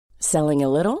Selling a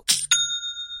little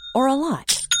or a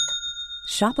lot?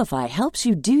 Shopify helps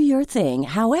you do your thing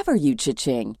however you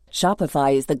cha-ching.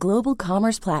 Shopify is the global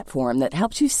commerce platform that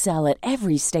helps you sell at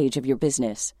every stage of your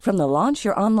business. From the launch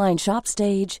your online shop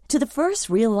stage to the first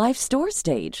real-life store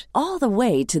stage, all the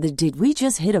way to the did we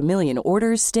just hit a million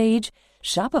orders stage.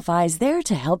 Shopify is there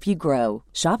to help you grow.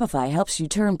 Shopify helps you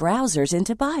turn browsers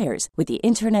into buyers with the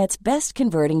internet's best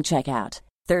converting checkout.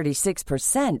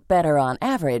 36% better on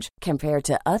average compared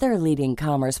to other leading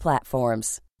commerce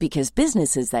platforms. Because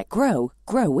businesses that grow,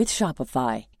 grow with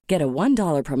Shopify. Get a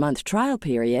 $1 per month trial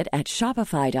period at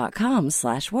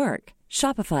shopify.com/work.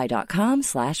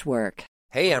 Shopify.com/work.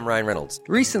 Hey, I'm Ryan Reynolds.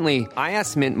 Recently, I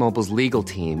asked Mint Mobile's legal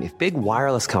team if big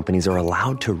wireless companies are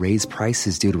allowed to raise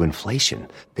prices due to inflation.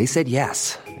 They said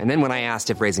yes. And then when I asked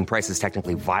if raising prices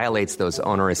technically violates those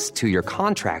onerous two-year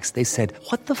contracts, they said,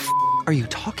 "What the f*** are you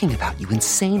talking about, you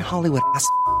insane Hollywood ass?"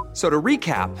 So to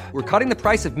recap, we're cutting the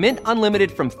price of Mint Unlimited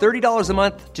from $30 a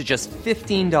month to just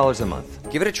 $15 a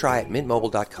month. Give it a try at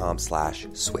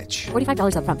mintmobile.com/switch.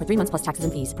 $45 up front for 3 months plus taxes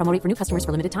and fees. Promo rate for new customers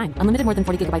for limited time. Unlimited more than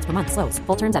 40 gigabytes per month. Slows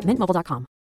full terms at mintmobile.com.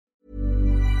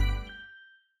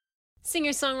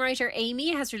 Singer-songwriter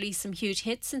Amy has released some huge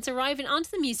hits since arriving onto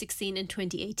the music scene in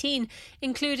 2018,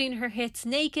 including her hits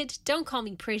Naked, Don't Call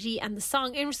Me Pretty and the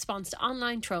song in response to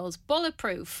online trolls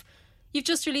Bulletproof. You've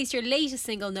just released your latest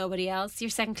single, Nobody Else, your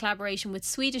second collaboration with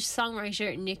Swedish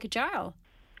songwriter Nick Jarl.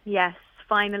 Yes,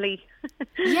 finally.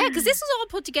 Yeah, because this was all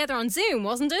put together on Zoom,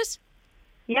 wasn't it?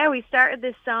 Yeah, we started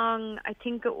this song, I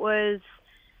think it was,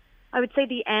 I would say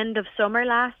the end of summer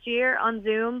last year on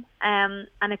Zoom. And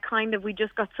it kind of, we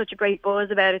just got such a great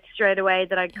buzz about it straight away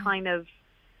that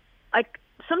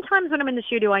sometimes when I'm in the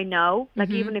studio, I know,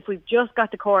 even if we've just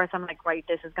got the chorus, I'm like, right,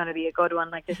 this is going to be a good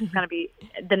one. Like, this is going to be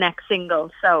the next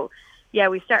single. So, yeah,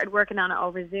 we started working on it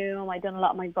over Zoom. I'd done a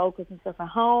lot of my vocals and stuff at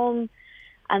home.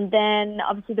 And then,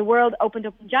 obviously, the world opened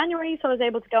up in January, so I was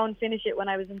able to go and finish it when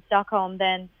I was in Stockholm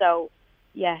then. So,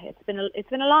 yeah, it's been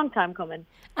a long time coming.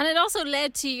 And it also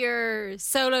led to your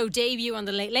solo debut on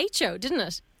The Late Late Show, didn't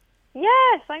it?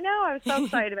 Yes, I know. I was so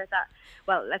excited about that.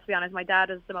 Well, let's be honest, my dad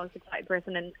is the most excited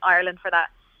person in Ireland for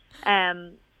that.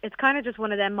 It's kind of just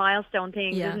one of them milestone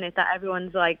things, isn't it? That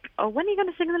everyone's like, oh, when are you going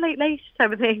to sing in The Late Late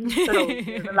type of thing? So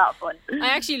it was a lot of fun. I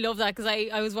actually love that because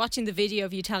I was watching the video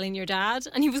of you telling your dad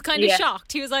and he was kind of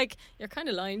shocked. He was like, you're kind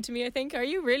of lying to me, I think. Are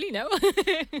you really? No?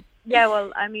 Yeah,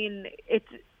 well, I mean,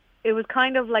 it was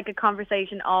kind of like a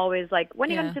conversation always like,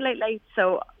 when are you going to do Late Late?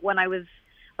 So when I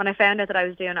found out that I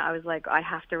was doing it, I was like, I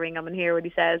have to ring him and hear what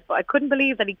he says. But I couldn't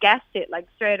believe that he guessed it like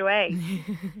straight away.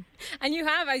 And you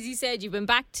have, as you said, you've been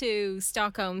back to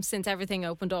Stockholm since everything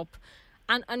opened up.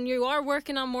 And you are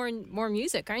working on more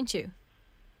music, aren't you?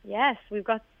 Yes, we've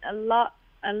got a lot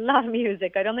of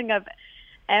music. I don't think I've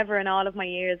ever in all of my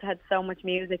years had so much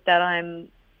music that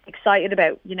I'm excited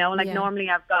about. You know,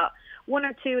 normally I've got one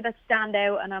or two that stand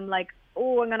out and I'm like,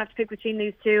 oh, I'm going to have to pick between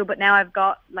these two. But now I've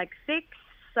got like 6.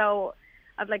 So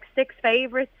I've like 6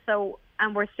 favourites,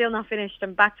 and we're still not finished.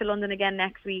 I'm back to London again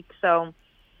next week, and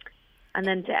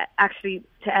then to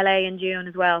LA in June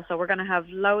as well. So we're going to have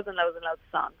loads and loads and loads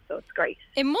of songs. So it's great.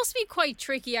 It must be quite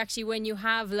tricky actually when you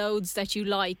have loads that you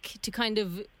like to kind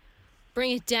of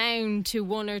bring it down to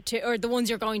one or two, or the ones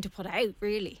you're going to put out,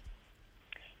 really.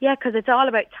 Yeah, because it's all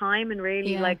about time, and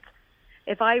really, like,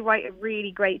 if I write a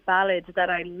really great ballad that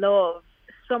I love,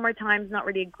 summertime's not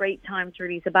really a great time to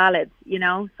release a ballad, you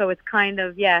know? So it's kind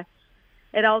of,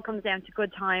 it all comes down to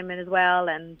good timing as well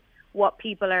and what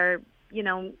people are, you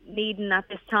know, needing at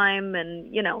this time.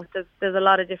 And, you know, there's a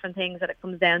lot of different things that it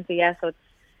comes down to, so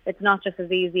it's not just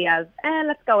as easy as,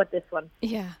 let's go with this one.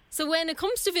 Yeah. So when it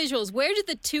comes to visuals, where did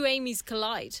the two Amy's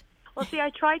collide? Well, see, I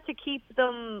try to keep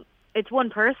them, it's one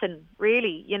person,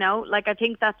 really, you know? Like, I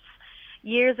think that's,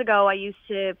 years ago I used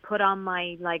to put on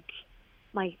my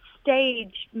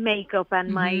stage makeup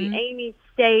and my Amy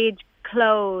stage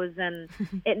clothes, and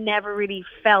it never really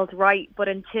felt right. But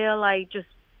until I just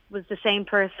was the same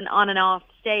person on and off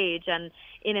stage and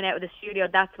in and out of the studio,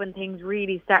 that's when things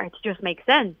really started to just make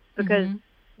sense, because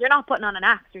you're not putting on an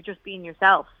act, you're just being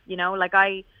yourself, you know? Like,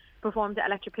 I performed at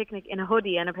Electric Picnic in a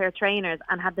hoodie and a pair of trainers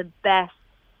and had the best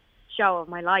show of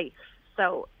my life.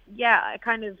 So yeah, I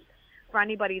kind of, for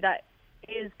anybody that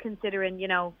is considering, you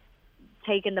know,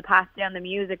 taking the path down the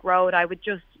music road, I would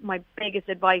just, my biggest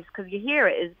advice, because you hear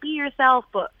it, is be yourself.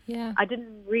 But I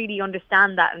didn't really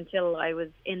understand that until I was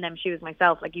in them shoes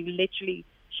myself. Like, you literally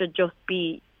should just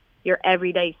be your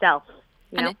everyday self,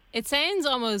 you know? It sounds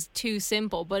almost too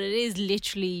simple, but it is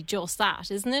literally just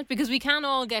that, isn't it? Because we can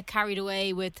all get carried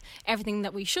away with everything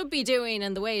that we should be doing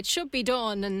and the way it should be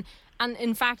done, and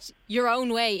in fact your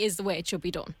own way is the way it should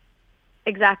be done.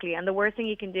 Exactly. And the worst thing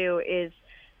you can do is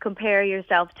compare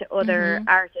yourself to other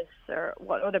artists or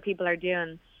what other people are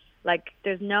doing. Like,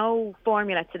 there's no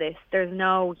formula to this. There's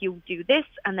no, you do this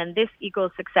and then this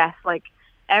equals success. Like,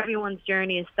 everyone's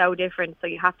journey is so different. So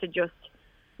you have to just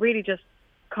really just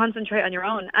concentrate on your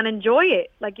own and enjoy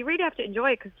it. Like, you really have to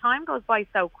enjoy it because time goes by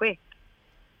so quick.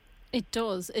 It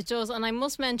does. And I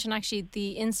must mention actually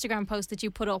the Instagram post that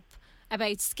you put up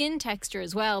about skin texture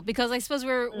as well, because I suppose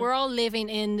we're all living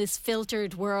in this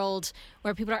filtered world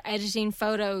where people are editing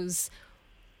photos.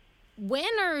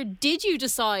 When or did you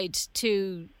decide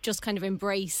to just kind of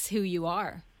embrace who you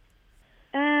are?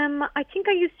 I think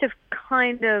I used to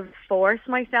kind of force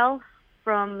myself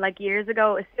from like years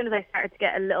ago, as soon as I started to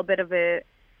get a little bit of a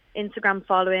Instagram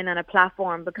following and a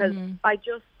platform, because I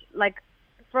just, like,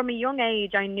 from a young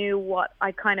age, I knew what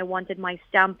I kind of wanted my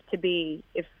stamp to be,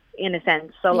 if in a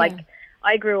sense. So like,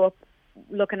 I grew up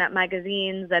looking at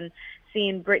magazines and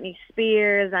seeing Britney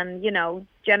Spears and, you know,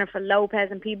 Jennifer Lopez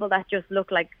and people that just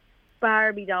look like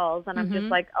Barbie dolls. And I'm just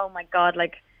like, oh my God,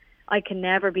 like, I can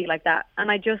never be like that. And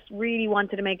I just really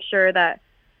wanted to make sure that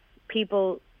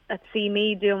people that see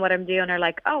me doing what I'm doing are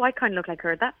like, oh, I kind of look like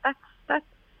her. That's,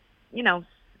 you know,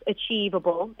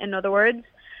 achievable, in other words.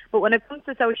 But when it comes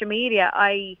to social media,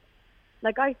 I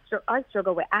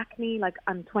struggle with acne. Like,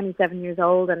 I'm 27 years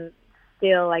old and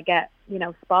still I get, you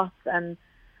know, spots. And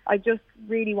I just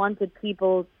really wanted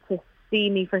people to see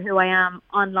me for who I am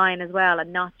online as well,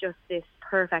 and not just this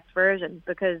perfect version.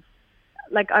 Because,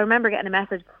 like, I remember getting a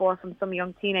message before from some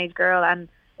young teenage girl, and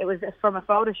it was from a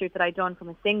photo shoot that I'd done from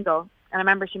a single. And I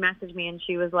remember she messaged me and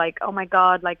she was like, oh my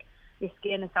God, like, your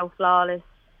skin is so flawless.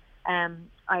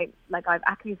 I've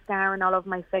acne scarring all over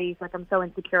my face. Like, I'm so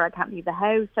insecure I can't leave the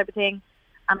house, type of thing.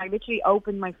 And I literally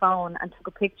opened my phone and took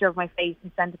a picture of my face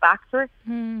and sent it back to her.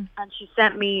 And she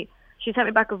sent me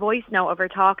back a voice note of her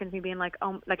talking to me, being like,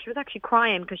 oh, like, she was actually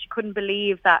crying because she couldn't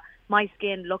believe that my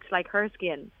skin looked like her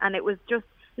skin. And it was just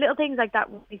little things like that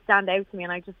really stand out to me.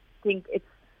 And I just think it's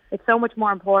so much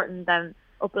more important than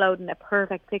uploading a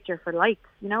perfect picture for likes.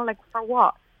 You know, like, for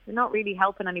what? You're not really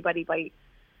helping anybody by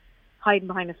hiding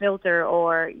behind a filter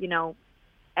or, you know,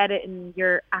 editing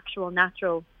your actual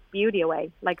natural beauty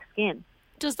away, like skin.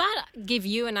 Does that give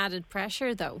you an added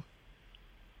pressure, though?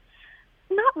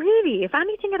 Not really. If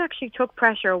anything, it actually took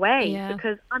pressure away,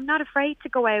 because I'm not afraid to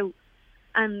go out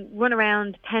and run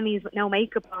around Pennies with no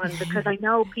makeup on because I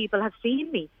know people have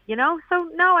seen me, you know?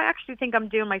 So, no, I actually think I'm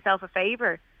doing myself a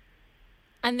favour.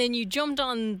 And then you jumped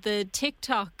on the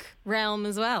TikTok realm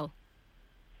as well.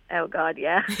 Oh, God,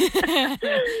 yeah.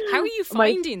 How are you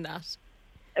finding that?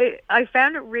 I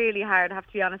found it really hard, I have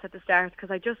to be honest, at the start, because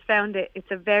I just found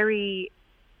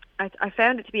I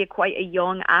found it to be quite a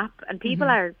young app, and people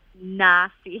are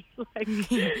nasty. Like,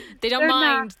 they don't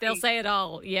mind. Nasty. They'll say it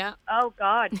all. Yeah. Oh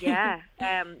God, yeah.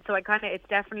 So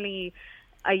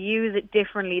I use it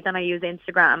differently than I use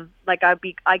Instagram. Like,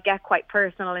 I get quite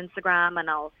personal on Instagram, and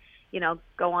I'll, you know,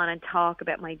 go on and talk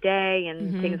about my day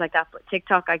and things like that. But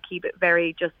TikTok, I keep it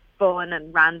very just fun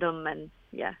and random, and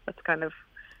yeah, that's kind of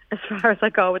as far as I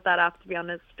go with that app, to be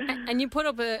honest. And you put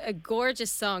up a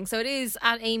gorgeous song. So it is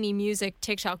at Amy Music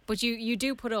TikTok, but you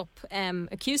do put up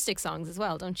acoustic songs as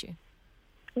well, don't you?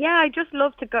 Yeah, I just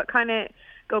love to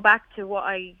go back to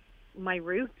my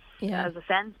roots, as a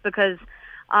sense, because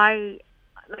I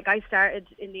started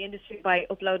in the industry by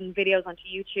uploading videos onto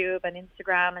YouTube and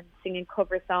Instagram and singing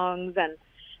cover songs, and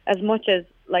as much as,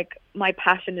 like, my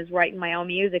passion is writing my own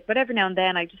music, but every now and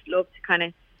then I just love to kind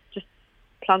of just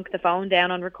plonk the phone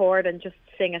down on record and just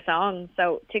sing a song.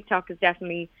 So TikTok is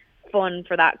definitely fun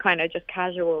for that kind of just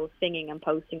casual singing and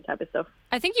posting type of stuff.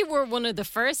 I think you were one of the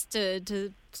first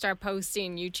to start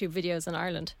posting YouTube videos in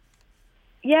Ireland.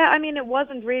 Yeah, I mean, it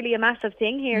wasn't really a massive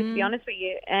thing here, to be honest with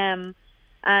you. And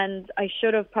I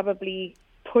should have probably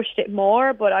pushed it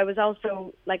more, but I was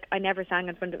also, like, I never sang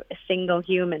in front of a single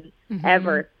human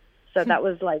ever. So that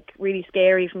was, like, really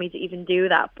scary for me to even do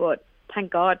that. But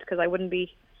thank God, because I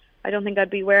don't think I'd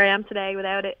be where I am today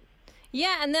without it.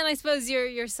 Yeah, and then I suppose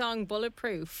your song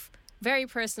Bulletproof, very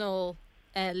personal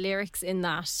lyrics in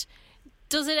that.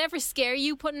 Does it ever scare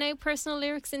you putting out personal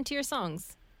lyrics into your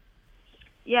songs?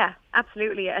 Yeah,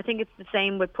 absolutely. I think it's the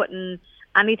same with putting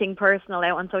anything personal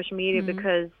out on social media,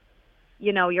 because,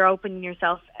 you know, you're opening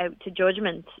yourself out to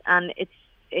judgment, and it's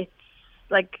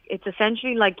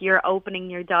essentially like you're opening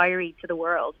your diary to the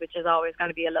world, which is always going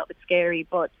to be a little bit scary,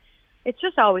 but it's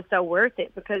just always so worth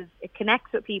it because it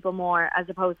connects with people more, as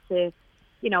opposed to,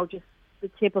 you know, just the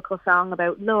typical song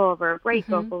about love or a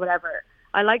breakup or whatever.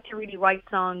 I like to really write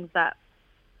songs that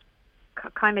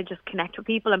kind of just connect with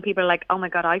people, and people are like, oh my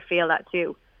God, I feel that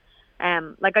too.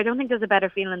 Like, I don't think there's a better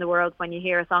feeling in the world when you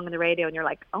hear a song on the radio and you're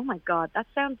like, oh my God, that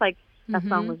sounds like that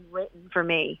song was written for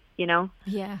me, you know?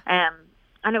 Yeah.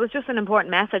 And it was just an important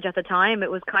message at the time.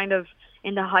 It was kind of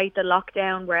in the height of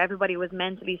lockdown where everybody was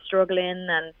mentally struggling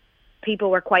and people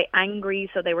were quite angry,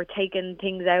 so they were taking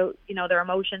things out, you know, their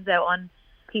emotions out on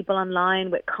people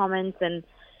online with comments and,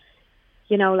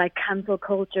 you know, like cancel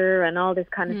culture and all this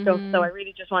kind of stuff. So I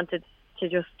really just wanted to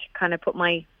just kind of put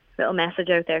my little message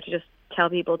out there to just tell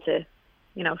people to,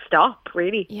 you know, stop,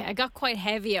 really. Yeah, it got quite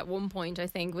heavy at one point, I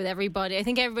think, with everybody. I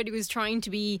think everybody was trying to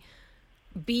be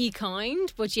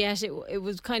kind, but yet it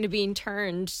was kind of being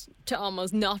turned to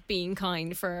almost not being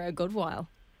kind for a good while.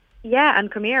 Yeah, and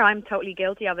come here, I'm totally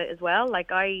guilty of it as well.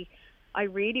 Like, I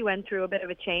really went through a bit of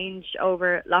a change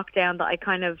over lockdown that I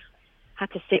kind of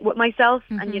had to sit with myself.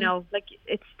 And, you know, like,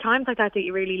 it's times like that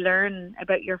you really learn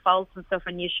about your faults and stuff,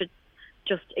 and you should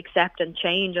just accept and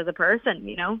change as a person,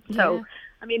 you know? So,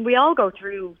 I mean, we all go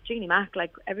through Jeannie Mac,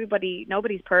 like everybody,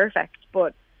 nobody's perfect,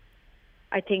 but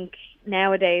I think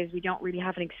nowadays we don't really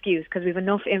have an excuse because we have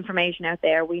enough information out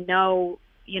there. We know,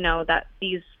 you know, that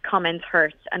these comments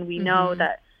hurt, and we know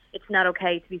that it's not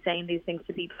okay to be saying these things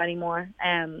to people anymore.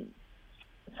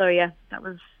 So yeah, that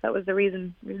was the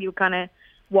reason, really, kind of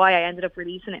why I ended up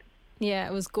releasing it. Yeah,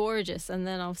 it was gorgeous, and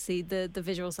then obviously the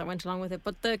visuals that went along with it.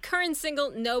 But the current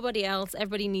single, Nobody Else,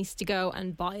 everybody needs to go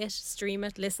and buy it, stream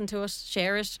it, listen to it,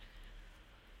 share it.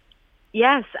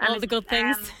 Yes, all the good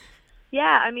things.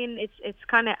 Yeah, I mean, it's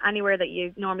kind of anywhere that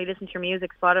you normally listen to your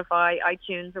music, Spotify,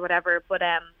 iTunes, or whatever. But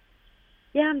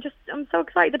yeah, I'm so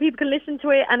excited that people can listen to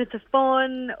it, and it's a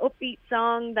fun, upbeat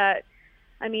song that,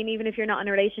 I mean, even if you're not in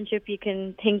a relationship, you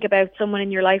can think about someone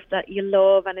in your life that you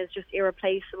love and is just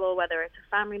irreplaceable, whether it's a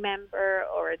family member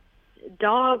or a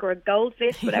dog or a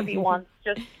goldfish, whatever you want.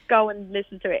 Just go and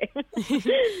listen to it.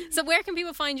 So where can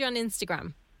people find you on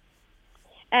Instagram?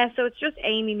 So it's just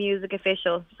Amy Music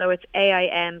Official. So it's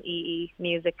AIMEE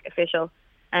Music Official.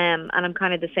 And I'm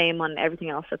kind of the same on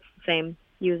everything else. It's the same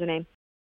username.